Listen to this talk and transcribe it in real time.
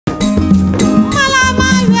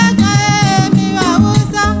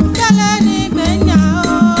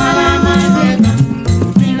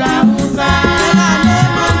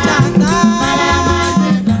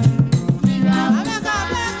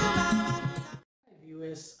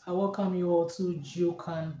Yes, I welcome you all to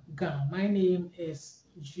Geocan Ga. My name is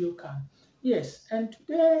Geocan. Yes, and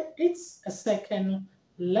today it's a second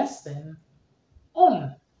lesson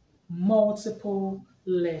on multiple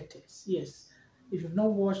letters. Yes, if you've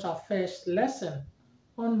not watched our first lesson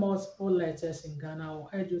on multiple letters in Ghana, I'll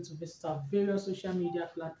urge you to visit our various social media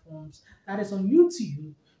platforms. That is on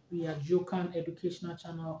YouTube, we are Geocan Educational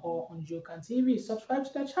Channel, or on Geocan TV. Subscribe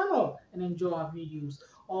to the channel and enjoy our videos.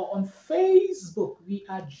 Or on Facebook, we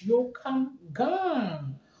are Geocan Ga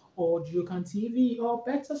or Geocan TV, or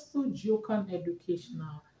better still, Geocan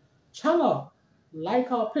Educational Channel. Like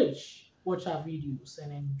our page, watch our videos,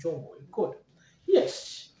 and enjoy. Good.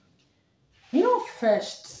 Yes. In our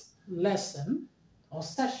first lesson or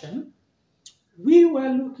session, we were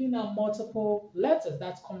looking at multiple letters,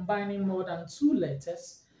 that's combining more than two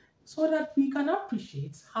letters, so that we can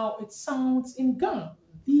appreciate how it sounds in Ga.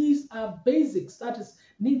 These are basics, that is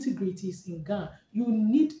nitty-gritties in Ga. You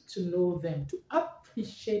need to know them to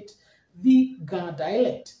appreciate the Ga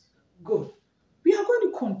dialect. Good. We are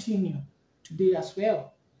going to continue today as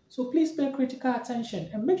well. So please pay critical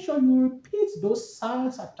attention and make sure you repeat those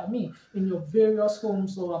sounds after me in your various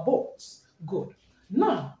homes or abodes. Good.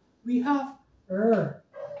 Now, we have R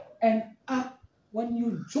and A. When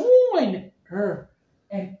you join R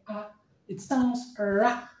and A, it sounds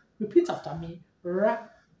Ra. Repeat after me. Ra.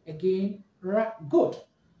 Again. Ra. Good.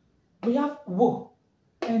 We have W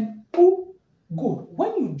and U. Good.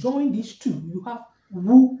 When you join these two, you have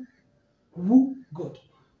Wu. Wu. Good.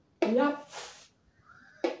 We have F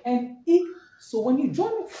and E. So when you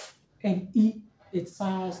join F and E, it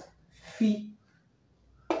sounds Fi.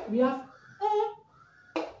 We have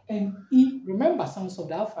and E. Remember sounds of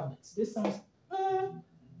the alphabet. This sounds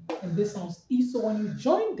and this sounds E. So when you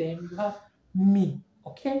join them, you have me.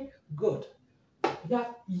 Okay, good. You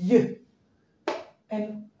have Y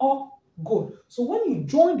and O. Good. So when you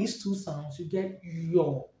join these two sounds, you get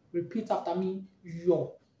yo. Repeat after me.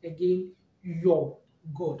 Yo. Again, yo.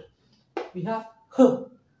 Good. We have H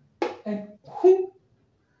and Hu.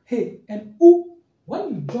 Hey and U.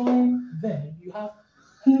 When you join them, you have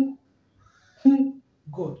Hu. Hu.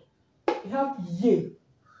 Good. We have Ye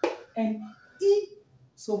and E.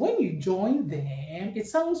 So when you join them, it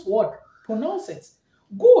sounds what? Pronounce it.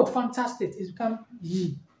 Good, fantastic. It becomes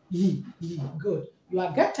Yi, Yi, Yi. Good. You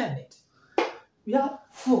are getting it. We have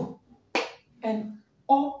Fu and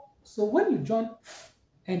O. So when you join F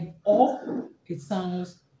and O, it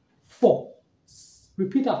sounds Fo.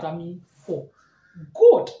 Repeat after me, Fo.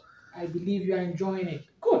 Good. I believe you are enjoying it.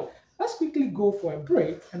 Good. Let's quickly go for a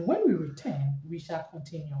break, and when we return, we shall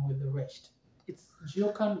continue with the rest. It's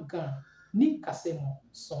Geocan Ga ni Kasemo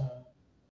song.